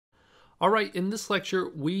All right, in this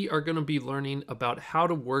lecture, we are going to be learning about how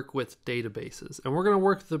to work with databases. And we're going to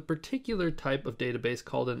work with a particular type of database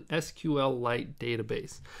called an SQLite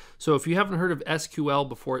database. So if you haven't heard of SQL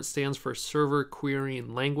before, it stands for Server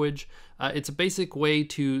Querying Language. It's a basic way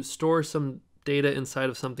to store some data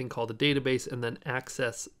inside of something called a database and then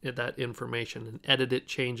access that information and edit it,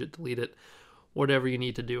 change it, delete it, whatever you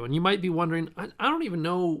need to do. And you might be wondering, I don't even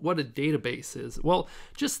know what a database is. Well,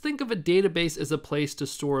 just think of a database as a place to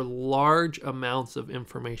store large amounts of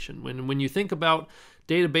information. When you think about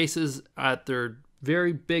databases at their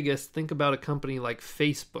very biggest, think about a company like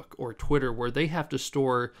Facebook or Twitter, where they have to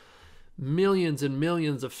store millions and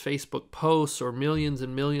millions of Facebook posts or millions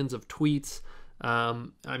and millions of tweets.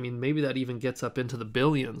 I mean, maybe that even gets up into the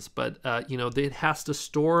billions, but it has to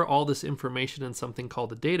store all this information in something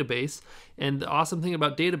called a database. And the awesome thing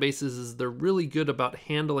about databases is they're really good about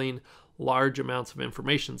handling large amounts of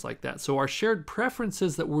information like that. So our shared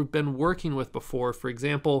preferences that we've been working with before, for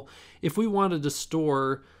example, if we wanted to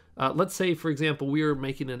store, let's say, for example, we were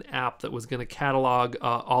making an app that was going to catalog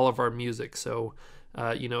all of our music. So,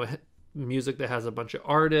 music that has a bunch of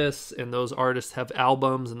artists, and those artists have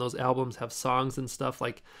albums, and those albums have songs and stuff.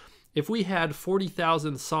 Like if we had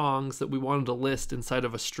 40,000 songs that we wanted to list inside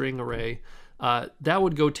of a string array, that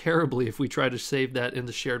would go terribly if we tried to save that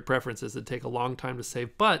into shared preferences. It'd take a long time to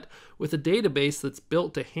save. But with a database that's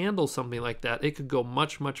built to handle something like that, it could go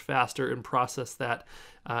much, much faster and process that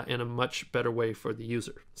in a much better way for the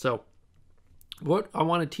user. So what I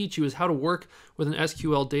want to teach you is how to work with an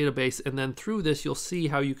SQL database, and then through this you'll see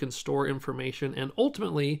how you can store information. And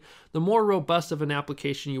ultimately, the more robust of an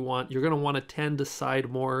application you want, you're going to want to tend to side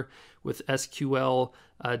more with SQL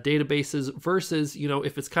databases versus,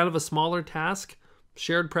 if it's kind of a smaller task,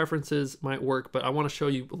 shared preferences might work, but I want to show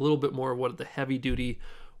you a little bit more of what the heavy-duty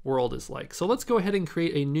world is like. So let's go ahead and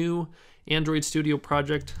create a new Android Studio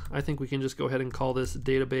project. I think we can just go ahead and call this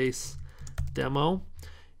database demo.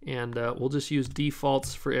 And we'll just use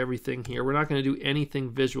defaults for everything here. We're not going to do anything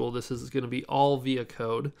visual. This is going to be all via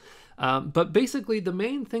code. But basically, the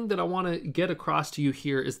main thing that I want to get across to you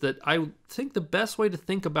here is that I think the best way to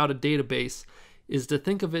think about a database is to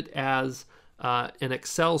think of it as an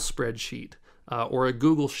Excel spreadsheet or a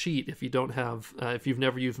Google Sheet if you don't have, if you've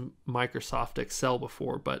never used Microsoft Excel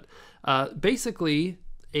before. But basically,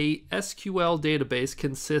 a SQL database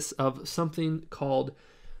consists of something called,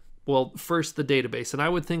 well, first the database. And I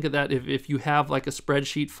would think of that if you have like a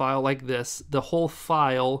spreadsheet file like this, the whole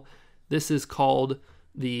file, this is called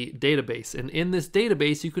the database. And in this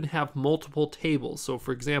database, you can have multiple tables. So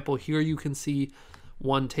for example, here you can see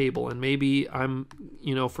one table. And maybe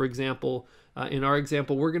for example, in our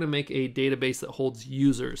example, we're going to make a database that holds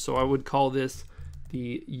users. So I would call this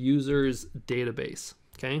the users database,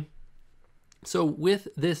 okay? So with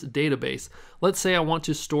this database, let's say I want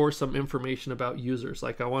to store some information about users.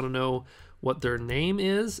 Like I want to know what their name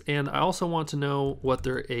is, and I also want to know what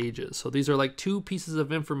their age is. So these are like two pieces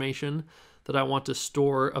of information that I want to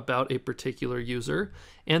store about a particular user.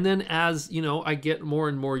 And then as I get more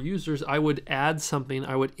and more users, I would add something,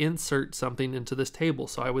 I would insert something into this table.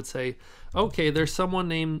 So I would say, okay, there's someone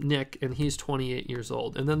named Nick and he's 28 years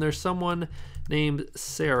old. And then there's someone named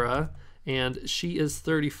Sarah and she is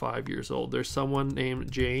 35 years old. There's someone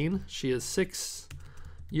named Jane. She is 6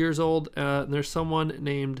 years old. And there's someone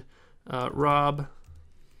named Rob.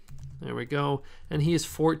 There we go. And he is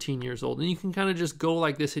 14 years old. And you can kind of just go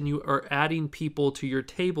like this, and you are adding people to your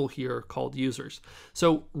table here called users.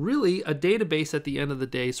 So really, a database at the end of the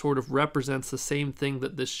day sort of represents the same thing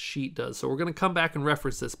that this sheet does. So we're going to come back and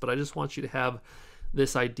reference this, but I just want you to have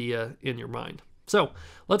this idea in your mind. So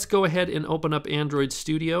let's go ahead and open up Android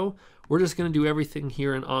Studio. We're just going to do everything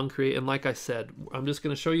here in OnCreate. And like I said, I'm just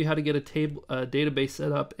going to show you how to get a database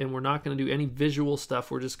set up, and we're not going to do any visual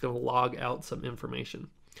stuff. We're just going to log out some information.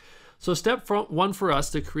 So step one for us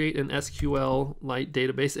to create an SQLite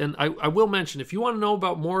database. And I will mention, if you want to know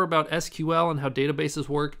more about SQL and how databases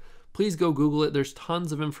work, please go Google it. There's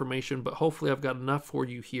tons of information, but hopefully I've got enough for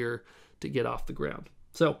you here to get off the ground.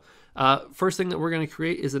 So first thing that we're going to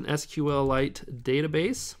create is an SQLite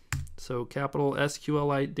database. So capital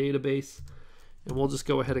SQLite database, and we'll just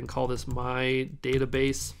go ahead and call this my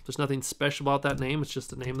database. There's nothing special about that name. It's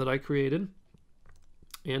just a name that I created.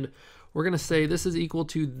 And we're going to say this is equal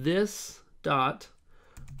to this dot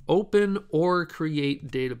open or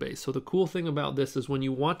create database. So the cool thing about this is when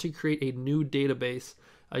you want to create a new database,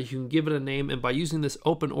 you can give it a name, and by using this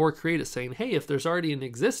open or create, it's saying, hey, if there's already an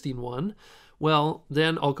existing one, well,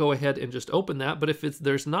 then I'll go ahead and just open that. But if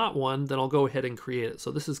there's not one, then I'll go ahead and create it.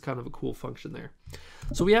 So this is kind of a cool function there.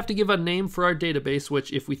 So we have to give a name for our database,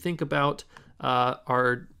 which if we think about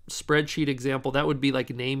our spreadsheet example, that would be like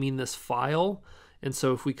naming this file. And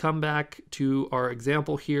so if we come back to our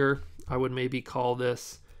example here, I would maybe call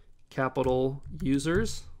this capital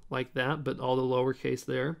users like that, but all the lowercase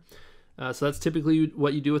there. So that's typically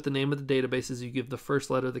what you do with the name of the database, is you give the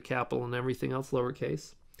first letter the capital and everything else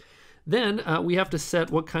lowercase. Then we have to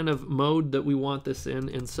set what kind of mode that we want this in.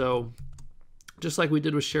 And so just like we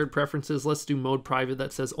did with shared preferences, let's do mode private.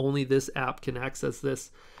 That says only this app can access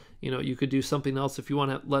this. You know, you could do something else if you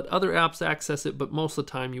want to let other apps access it, but most of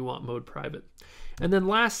the time you want mode private. And then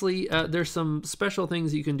lastly, there's some special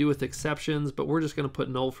things you can do with exceptions, but we're just going to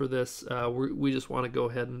put null for this. We just want to go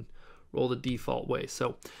ahead and roll the default way.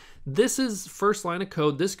 So this is first line of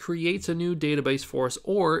code. This creates a new database for us,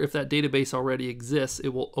 or if that database already exists, it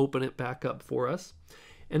will open it back up for us.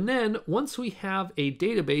 And then once we have a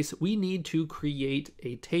database, we need to create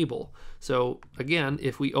a table. So again,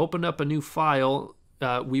 if we opened up a new file,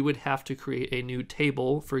 we would have to create a new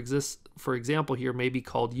table, for example here, maybe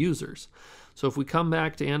called users. So if we come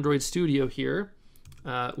back to Android Studio here,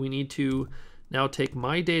 we need to now take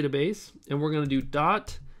my database, and we're going to do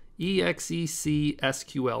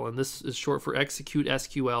 .exec_SQL, and this is short for execute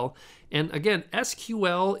SQL. And again,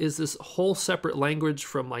 SQL is this whole separate language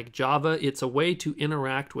from like Java. It's a way to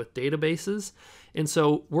interact with databases. And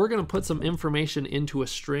so we're going to put some information into a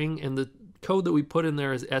string, and the code that we put in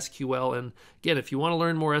there is SQL. And again, if you want to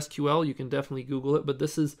learn more SQL, you can definitely Google it, but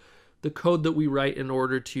this is the code that we write in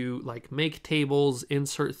order to like make tables,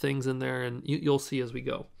 insert things in there, and you'll see as we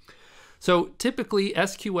go. So typically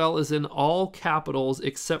SQL is in all capitals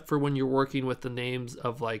except for when you're working with the names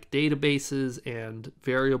of like databases and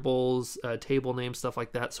variables, table names, stuff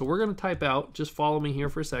like that. So we're going to type out, just follow me here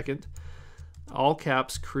for a second, all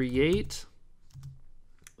caps, create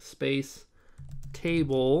space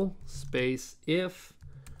table space if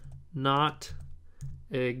not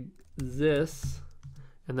exists,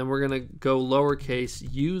 and then we're going to go lowercase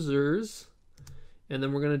users, and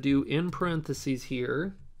then we're going to do in parentheses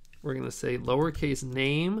here, we're going to say lowercase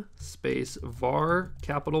name space var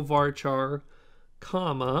capital varchar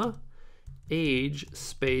comma age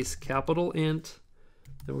space capital int,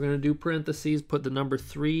 then we're going to do parentheses, put the number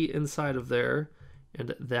 3 inside of there,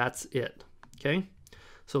 and that's it. Okay,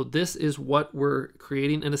 so this is what we're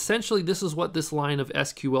creating, and essentially this is what this line of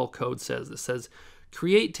SQL code says. It says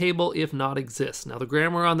create table if not exists. Now the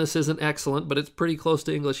grammar on this isn't excellent, but it's pretty close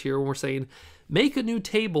to English here when we're saying make a new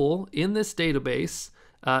table in this database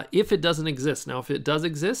if it doesn't exist. Now if it does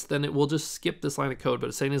exist, then it will just skip this line of code, but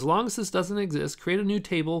it's saying as long as this doesn't exist, create a new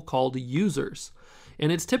table called users. And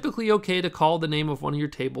it's typically okay to call the name of one of your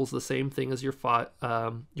tables the same thing as your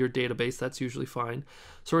database. That's usually fine.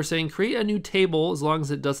 So we're saying create a new table as long as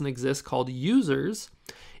it doesn't exist called users.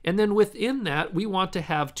 And then within that, we want to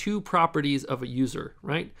have 2 properties of a user,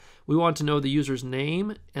 right? We want to know the user's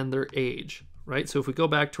name and their age, right? So if we go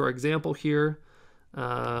back to our example here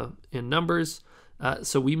in numbers,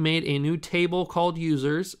 so we made a new table called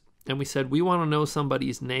users, and we said we want to know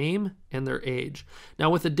somebody's name and their age. Now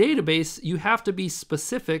with a database, you have to be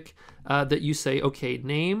specific that you say, okay,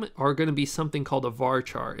 name are going to be something called a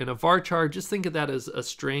varchar. And a varchar, just think of that as a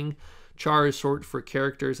string. Char is short for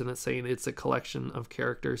characters, and it's saying it's a collection of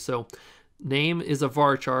characters. So name is a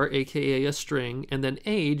varchar, aka a string, and then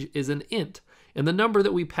age is an int. And the number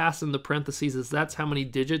that we pass in the parentheses is that's how many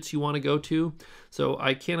digits you want to go to. So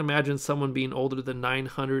I can't imagine someone being older than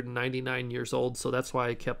 999 years old, so that's why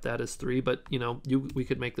I kept that as 3. But you know, we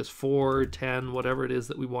could make this 4, 10, whatever it is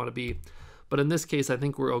that we want to be. But in this case, I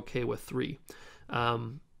think we're okay with 3.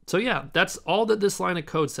 So yeah, that's all that this line of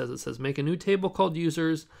code says. It says make a new table called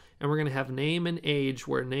users, and we're going to have name and age,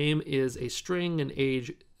 where name is a string and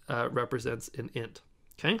age represents an int.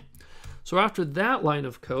 Okay. So after that line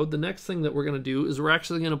of code, the next thing that we're going to do is we're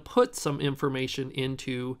actually going to put some information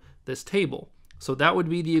into this table. So that would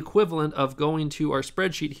be the equivalent of going to our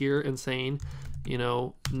spreadsheet here and saying, you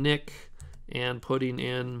know, Nick, and putting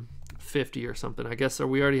in 50 or something. I guess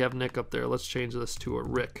we already have Nick up there. Let's change this to a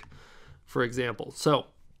Rick, for example. So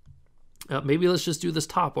maybe let's just do this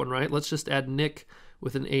top one, right? Let's just add Nick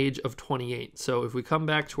with an age of 28. So if we come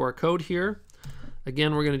back to our code here,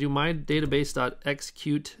 again, we're going to do my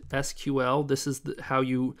database.execute SQL. This is how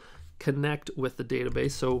you connect with the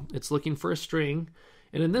database. So it's looking for a string.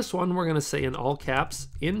 And in this one, we're going to say in all caps,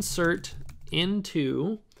 insert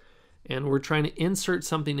into, and we're trying to insert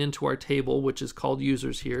something into our table, which is called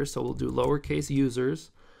users here. So we'll do lowercase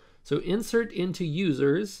users. So insert into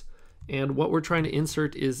users. And what we're trying to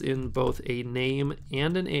insert is in both a name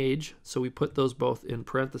and an age. So we put those both in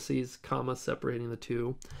parentheses, comma, separating the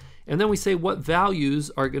 2. And then we say what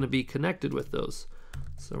values are going to be connected with those.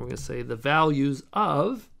 So we're going to say the values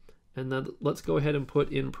of, And then let's go ahead and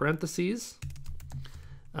put in parentheses.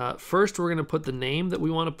 First, we're going to put the name that we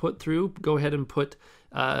want to put through. Go ahead and put,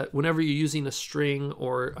 whenever you're using a string,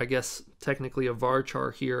 or I guess technically a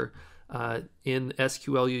varchar here, in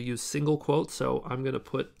SQL you use single quotes. So I'm going to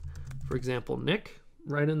put, for example, Nick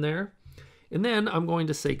right in there. And then I'm going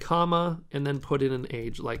to say comma and then put in an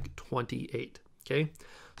age like 28. Okay,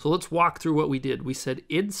 so let's walk through what we did. We said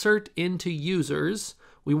insert into users.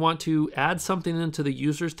 We want to add something into the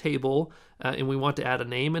users table, and we want to add a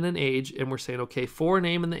name and an age, and we're saying, okay, for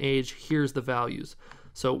name and the age, here's the values.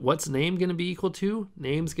 So what's name going to be equal to?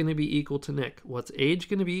 Name's going to be equal to Nick. What's age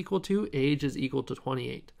going to be equal to? Age is equal to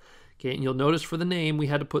 28. Okay, and you'll notice for the name, we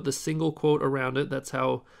had to put the single quote around it. That's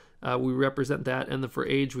how we represent that, and then for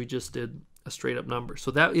age, we just did a straight up number. So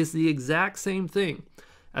that is the exact same thing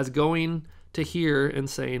as going to here and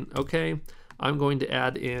saying, okay, I'm going to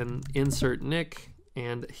add in insert Nick,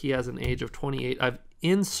 and he has an age of 28. I've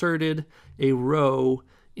inserted a row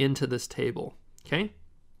into this table, okay?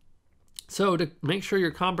 So to make sure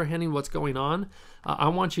you're comprehending what's going on, I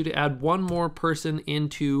want you to add one more person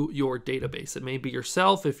into your database. It may be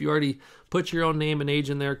yourself. If you already put your own name and age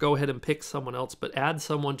in there, go ahead and pick someone else, but add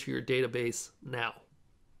someone to your database now.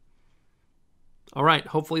 All right,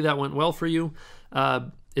 hopefully that went well for you.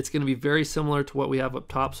 It's going to be very similar to what we have up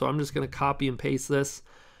top, so I'm just going to copy and paste this.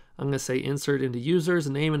 I'm going to say insert into users,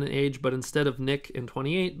 a name and an age, but instead of Nick and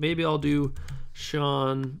 28, maybe I'll do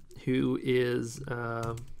Sean, who is,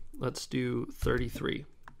 let's do 33.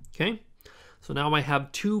 Okay, so now I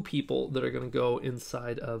have two people that are going to go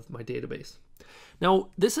inside of my database. Now,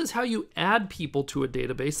 this is how you add people to a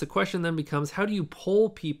database. The question then becomes, how do you pull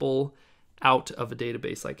people out of a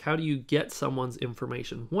database? Like, how do you get someone's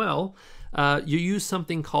information? Well, you use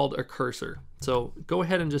something called a cursor. So go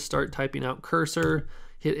ahead and just start typing out cursor,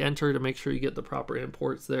 hit enter to make sure you get the proper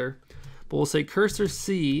imports there. But we'll say cursor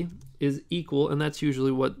C is equal, and that's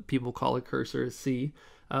usually what people call a cursor, is C.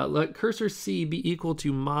 Let cursor C be equal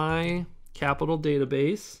to my capital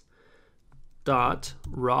database dot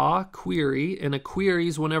raw query, and a query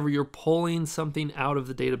is whenever you're pulling something out of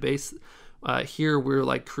the database. Here we're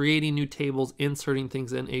like creating new tables, inserting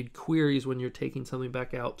things in. A query is when you're taking something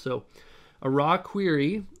back out. So a raw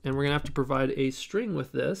query, and we're gonna have to provide a string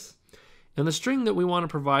with this. And the string that we want to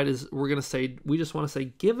provide is, we just want to say,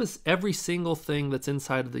 give us every single thing that's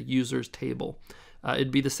inside of the users table.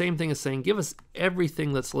 It'd be the same thing as saying, give us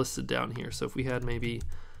everything that's listed down here. So if we had maybe,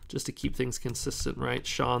 just to keep things consistent, right,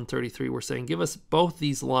 Sean 33, we're saying, give us both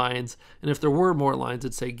these lines. And if there were more lines,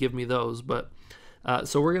 it'd say, give me those. But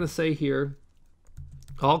so we're going to say here,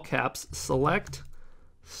 all caps, select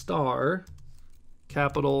star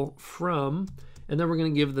capital from, and then we're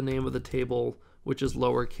going to give the name of the table, which is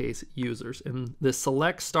lowercase users. And the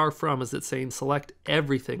select star from is it saying select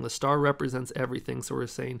everything. The star represents everything. So we're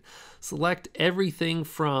saying select everything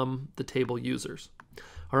from the table users.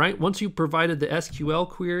 All right, once you provided the SQL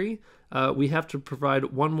query, we have to provide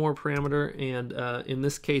one more parameter. And in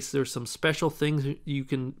this case, there's some special things you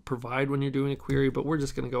can provide when you're doing a query, but we're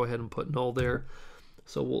just going to go ahead and put null there.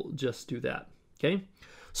 So we'll just do that. Okay.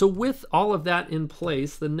 So with all of that in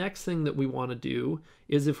place, the next thing that we want to do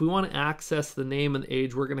is, if we want to access the name and the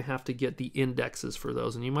age, we're going to have to get the indexes for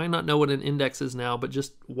those. And you might not know what an index is now, but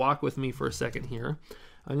just walk with me for a second here.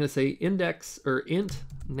 I'm going to say index, or int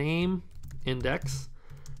name index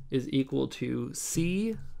is equal to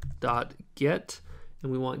c.get,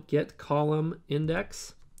 and we want get column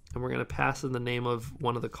index, and we're going to pass in the name of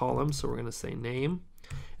one of the columns. So we're going to say name.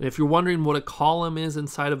 And if you're wondering what a column is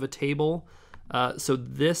inside of a table, so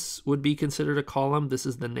this would be considered a column. This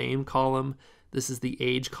is the name column. This is the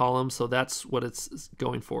age column. So that's what it's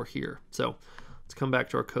going for here. So let's come back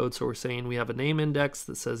to our code. So we're saying we have a name index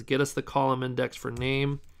that says get us the column index for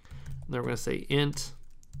name. And then we're going to say int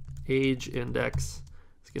age index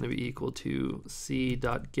is going to be equal to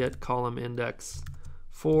c.get column index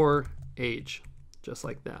for age, just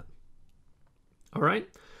like that. All right.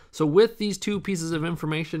 So with these two pieces of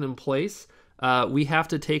information in place, we have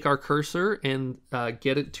to take our cursor and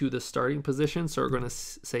get it to the starting position. So we're going to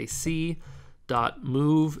say c.move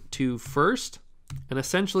to first. And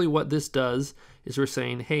essentially what this does is we're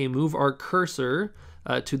saying, hey, move our cursor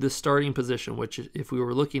to the starting position, which if we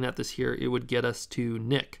were looking at this here, it would get us to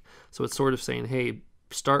Nick. So it's sort of saying, hey,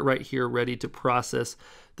 start right here, ready to process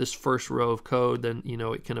this first row of code. Then, you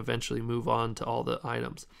know, it can eventually move on to all the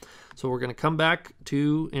items. So we're going to come back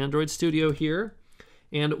to Android Studio here.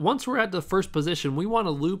 And once we're at the first position, we want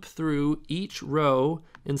to loop through each row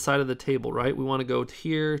inside of the table, right? We want to go to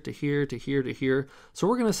here, to here, to here, to here. So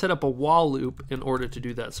we're going to set up a while loop in order to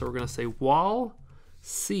do that. So we're going to say while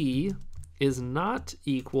C is not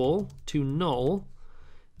equal to null,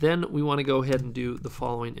 then we want to go ahead and do the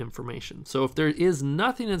following information. So if there is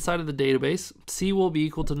nothing inside of the database, C will be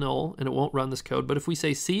equal to null and it won't run this code. But if we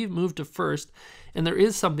say C move to first and there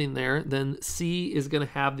is something there, then C is going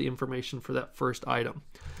to have the information for that first item.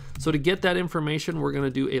 So to get that information, we're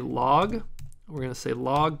going to do a log. We're going to say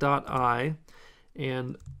log.I,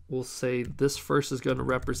 and we'll say this first is going to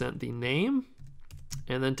represent the name.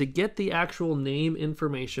 And then to get the actual name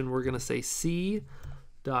information, we're going to say c.get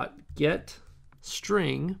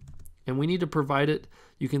string, and we need to provide it,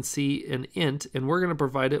 you can see an int, and we're going to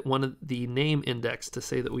provide it one of the name index to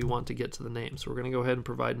say that we want to get to the name. So we're going to go ahead and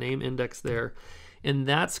provide name index there, and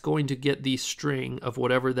that's going to get the string of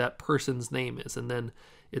whatever that person's name is. And then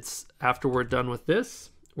it's after we're done with this,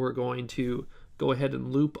 we're going to go ahead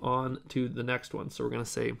and loop on to the next one. So we're going to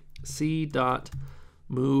say c.move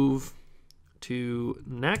to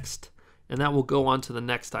next, and that will go on to the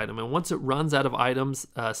next item. And once it runs out of items,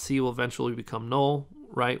 C will eventually become null,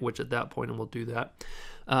 right? Which at that point, and we'll do that.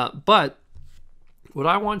 But what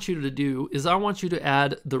I want you to do is I want you to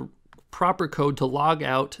add the proper code to log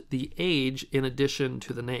out the age in addition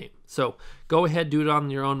to the name. So go ahead, do it on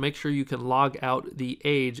your own. Make sure you can log out the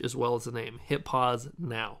age as well as the name. Hit pause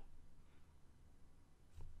now.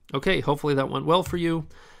 Okay, hopefully that went well for you.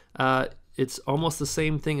 It's almost the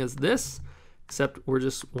same thing as this, except we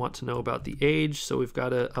just want to know about the age, so we've got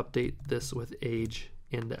to update this with age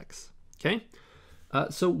index. Okay,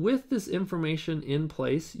 so with this information in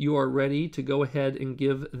place, you are ready to go ahead and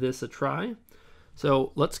give this a try.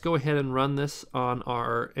 So let's go ahead and run this on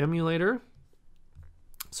our emulator.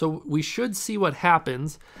 So we should see what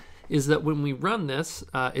happens is that when we run this,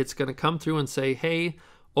 it's going to come through and say, hey,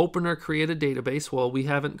 opener, create a database. Well, we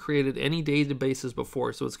haven't created any databases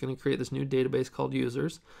before, so it's going to create this new database called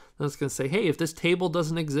users. Then it's going to say, hey, if this table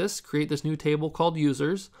doesn't exist, create this new table called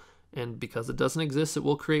users. And because it doesn't exist, it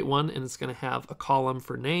will create one, and it's going to have a column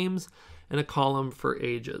for names and a column for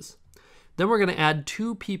ages. Then we're going to add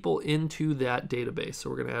 2 people into that database. So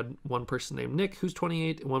we're going to add one person named Nick, who's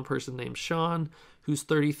 28, and one person named Sean, who's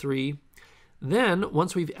 33. Then,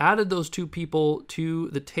 once we've added those 2 people to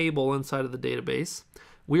the table inside of the database,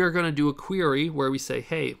 we are going to do a query where we say,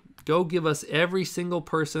 hey, go give us every single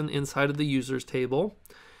person inside of the users table.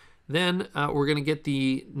 Then we're going to get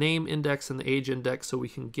the name index and the age index so we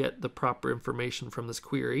can get the proper information from this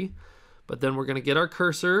query. But then we're going to get our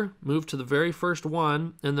cursor, move to the very first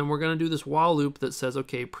one, and then we're going to do this while loop that says,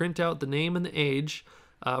 okay, print out the name and the age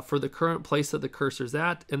for the current place that the cursor's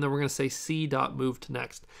at, and then we're going to say c.move to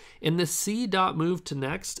next. And the c.move to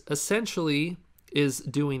next essentially is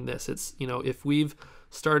doing this. It's, you know, if we've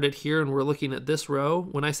started here and we're looking at this row,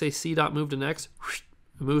 when I say c.move to next,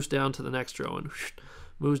 it moves down to the next row and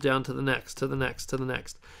moves down to the next, to the next, to the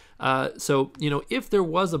next. So, you know, if there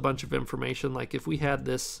was a bunch of information, like if we had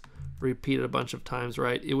this repeated a bunch of times,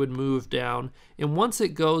 right, it would move down. And once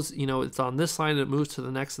it goes, you know, it's on this line and it moves to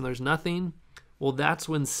the next and there's nothing, well, that's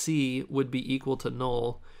when C would be equal to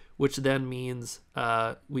null, which then means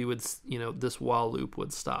we would, you know, this while loop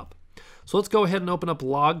would stop. So let's go ahead and open up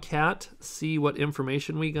logcat, see what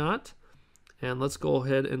information we got. And let's go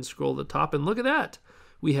ahead and scroll to the top and look at that.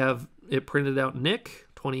 We have it printed out Nick,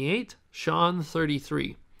 28, Sean,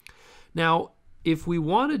 33. Now, if we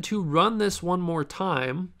wanted to run this one more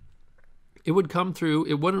time, it would come through,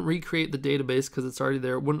 it wouldn't recreate the database because it's already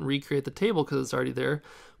there, it wouldn't recreate the table because it's already there,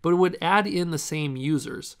 but it would add in the same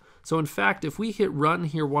users. So in fact, if we hit run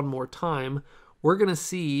here one more time, we're going to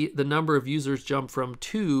see the number of users jump from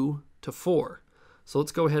 2 to 4. So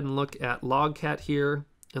let's go ahead and look at logcat here,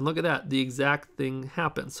 and look at that, the exact thing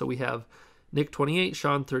happens. So we have Nick 28,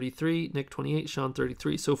 Sean 33, Nick 28, Sean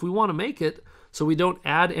 33. So if we want to make it so we don't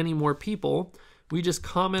add any more people, we just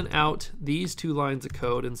comment out these 2 lines of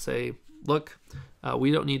code and say, look,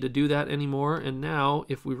 we don't need to do that anymore. And now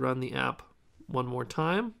if we run the app one more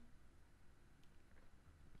time,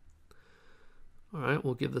 all right,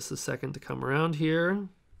 we'll give this a second to come around here.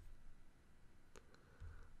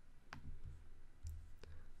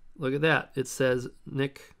 Look at that. It says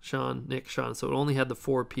Nick, Sean, Nick, Sean. So it only had the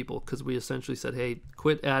 4 people because we essentially said, hey,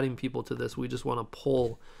 quit adding people to this. We just want to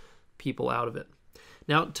pull people out of it.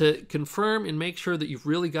 Now, to confirm and make sure that you've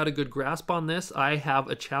really got a good grasp on this, I have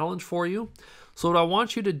a challenge for you. So what I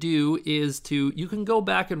want you to do is you can go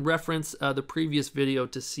back and reference the previous video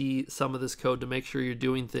to see some of this code to make sure you're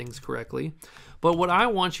doing things correctly. But what I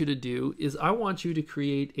want you to do is I want you to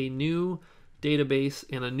create a new database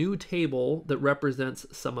and a new table that represents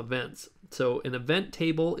some events. So an event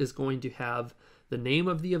table is going to have the name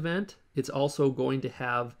of the event. It's also going to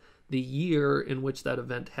have the year in which that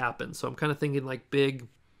event happened. So I'm kind of thinking like big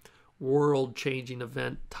world-changing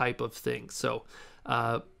event type of thing. So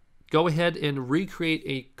go ahead and recreate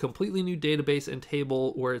a completely new database and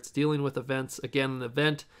table where it's dealing with events. Again, an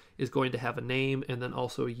event is going to have a name and then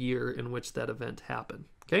also a year in which that event happened.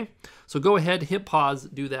 Okay, so go ahead, hit pause,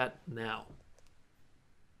 do that now.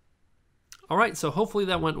 All right, so hopefully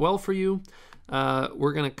that went well for you.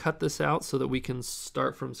 We're going to cut this out so that we can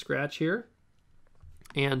start from scratch here.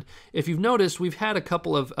 And if you've noticed, we've had a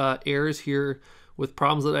couple of errors here with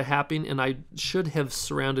problems that are happening, and I should have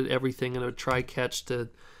surrounded everything in a try-catch to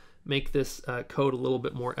make this code a little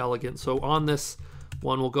bit more elegant. So on this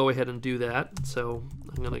one, we'll go ahead and do that. So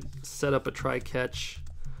I'm going to set up a try-catch.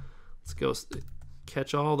 Let's go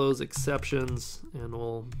catch all those exceptions, and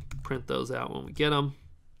we'll print those out when we get them.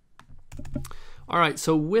 All right,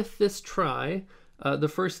 so with this try, the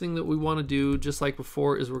first thing that we want to do, just like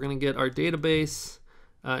before, is we're going to get our database.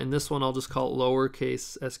 In this one, I'll just call it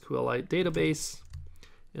lowercase SQLite database.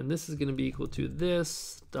 And this is going to be equal to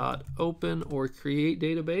this dot open or create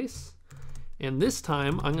database. And this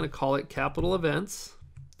time, I'm going to call it capital events.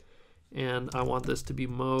 And I want this to be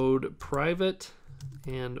mode private.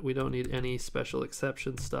 And we don't need any special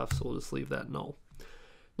exception stuff, so we'll just leave that null.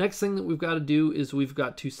 Next thing that we've got to do is we've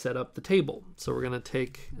got to set up the table. So we're going to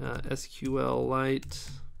take SQLite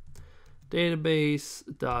database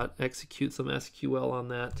dot execute some SQL on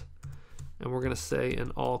that, and we're going to say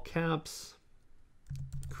in all caps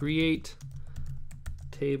create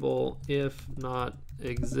table if not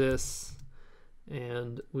exists,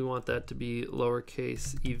 and we want that to be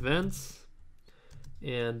lowercase events.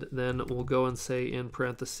 And then we'll go and say in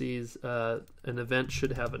parentheses an event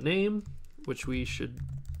should have a name, which we should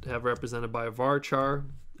have represented by a varchar,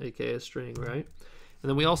 aka a string, right? And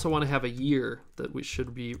then we also want to have a year that we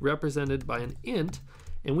should be represented by an int,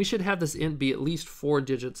 and we should have this int be at least 4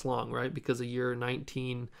 digits long, right? Because a year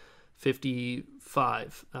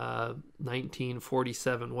 1955,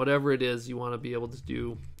 1947, whatever it is, you want to be able to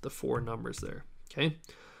do the 4 numbers there, okay?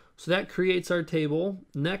 So that creates our table.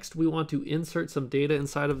 Next, we want to insert some data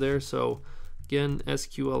inside of there. So again,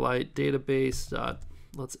 SQLite database dot,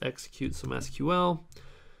 let's execute some SQL.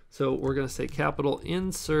 So we're going to say capital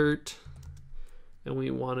insert, and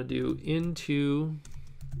we want to do into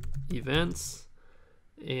events,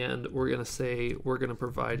 and we're going to say we're going to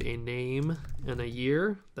provide a name and a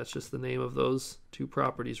year. That's just the name of those 2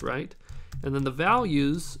 properties, right? And then the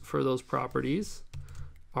values for those properties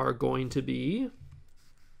are going to be,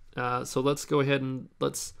 so let's go ahead and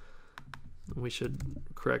we should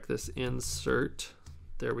correct this, insert,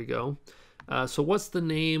 there we go. So what's the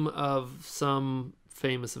name of some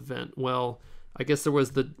famous event? Well, I guess there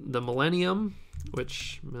was the millennium,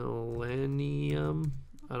 which millennium,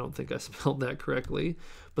 I don't think I spelled that correctly,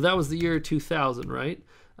 but that was the year 2000, right?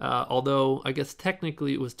 Although I guess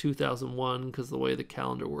technically it was 2001 because the way the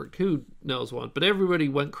calendar worked, who knows one, but everybody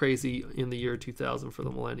went crazy in the year 2000 for the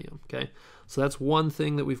millennium, okay? So that's one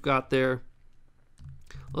thing that we've got there.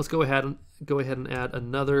 Let's go ahead and add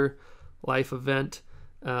another life event.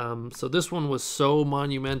 So this one was so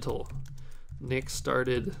monumental, Nick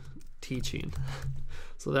started teaching.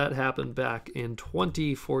 So that happened back in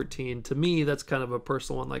 2014. To me, that's kind of a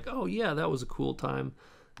personal one, like, oh yeah, that was a cool time.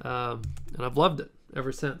 And I've loved it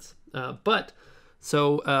ever since.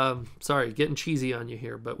 Sorry, getting cheesy on you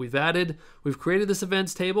here, but we've created this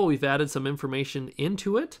events table. We've added some information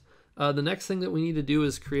into it. The next thing that we need to do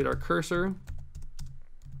is create our cursor.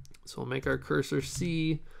 So we'll make our cursor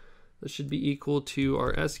C. This should be equal to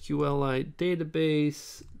our SQLite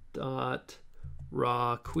database dot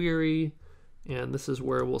raw query, and this is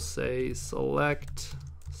where we'll say select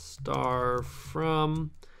star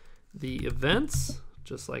from the events,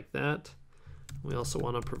 just like that. We also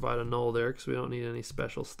want to provide a null there because we don't need any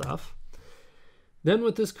special stuff. Then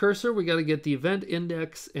with this cursor, we got to get the event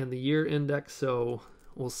index and the year index, so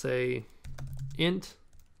we'll say int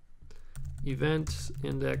event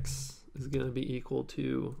index is going to be equal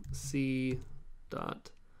to c dot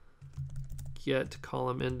get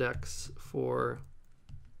column index for,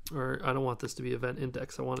 or I don't want this to be event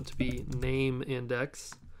index, I want it to be name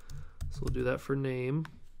index. So we'll do that for name,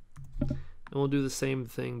 and we'll do the same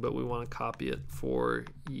thing, but we want to copy it for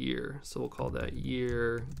year. So we'll call that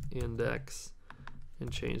year index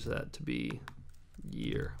and change that to be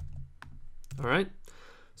year. All right.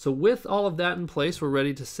 So with all of that in place, we're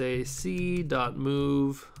ready to say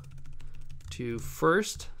c.move to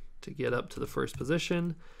first to get up to the first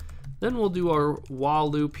position. Then we'll do our while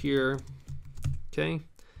loop here, okay?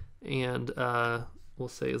 And we'll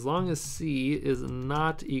say as long as c is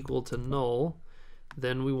not equal to null,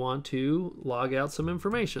 then we want to log out some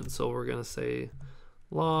information. So we're going to say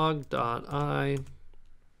log.i,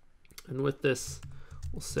 and with this,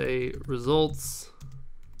 we'll say results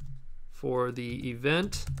for the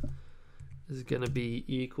event is going to be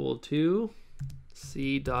equal to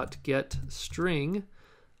c.getString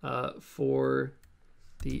for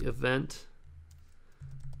the event,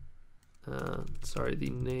 the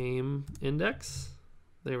name index.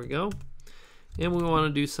 There we go. And we want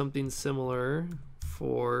to do something similar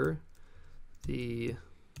for the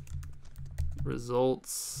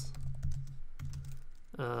results,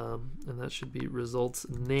 and that should be results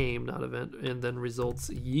name, not event, and then results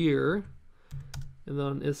year. And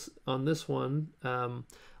then on this one,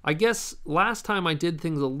 I guess last time I did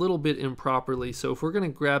things a little bit improperly. So if we're going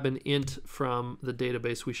to grab an int from the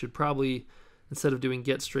database, we should probably, instead of doing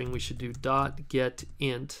getString, we should do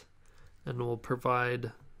 .getInt, and we'll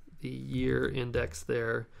provide the year index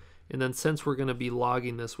there. And then since we're going to be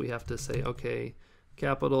logging this, we have to say, okay,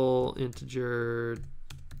 capital integer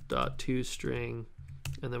 .toString,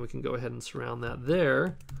 and then we can go ahead and surround that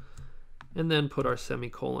there, and then put our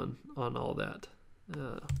semicolon on all that.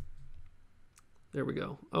 There we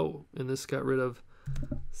go. Oh, and this got rid of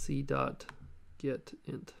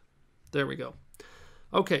c.getInt. There we go.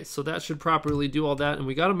 Okay, so that should properly do all that, and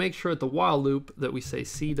we got to make sure at the while loop that we say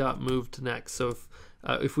c.move to next. So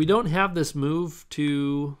if we don't have this move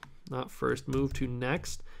to, not first, move to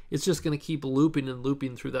next, it's just going to keep looping and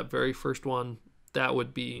looping through that very first one. That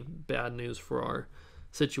would be bad news for our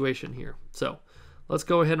situation here. So let's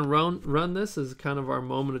go ahead and run this as kind of our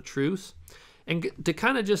moment of truth. And to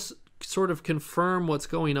kind of just sort of confirm what's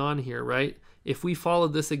going on here, right? If we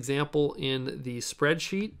followed this example in the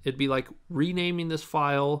spreadsheet, it'd be like renaming this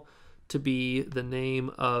file to be the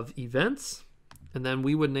name of events. And then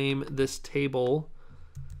we would name this table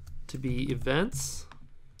to be events.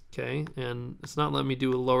 Okay, and it's not letting me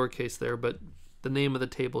do a lowercase there, but the name of the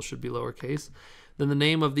table should be lowercase. Then the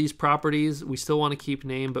name of these properties, we still want to keep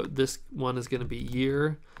name, but this one is going to be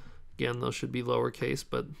year. Again, those should be lowercase,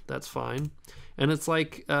 but that's fine. And it's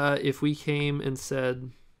like if we came and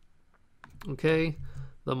said, okay,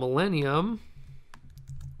 the millennium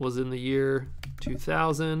was in the year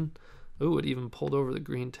 2000. Oh, it even pulled over the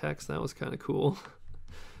green text. That was kind of cool.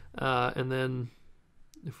 And then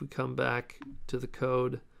if we come back to the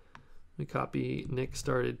code, we copy Nick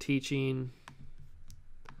started teaching.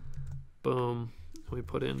 Boom. We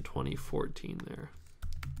put in 2014 there.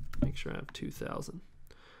 Make sure I have 2000.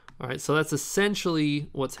 All right, so that's essentially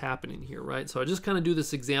what's happening here, right? So I just kind of do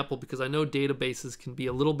this example because I know databases can be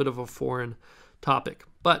a little bit of a foreign topic.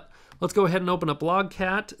 But let's go ahead and open up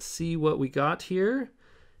Logcat, see what we got here.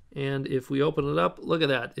 And if we open it up, look at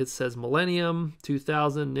that. It says Millennium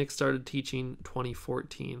 2000, Nick started teaching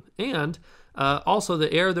 2014. And also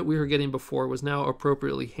the error that we were getting before was now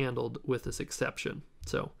appropriately handled with this exception.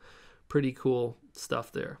 So pretty cool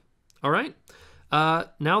stuff there. All right.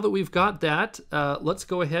 Now that we've got that, let's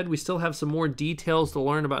go ahead. We still have some more details to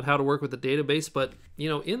learn about how to work with the database, but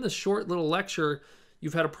in this short little lecture,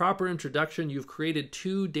 you've had a proper introduction. You've created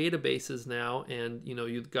 2 databases now, and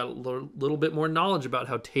you've got a little bit more knowledge about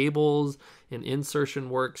how tables and insertion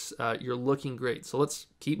works. You're looking great. So let's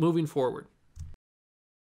keep moving forward.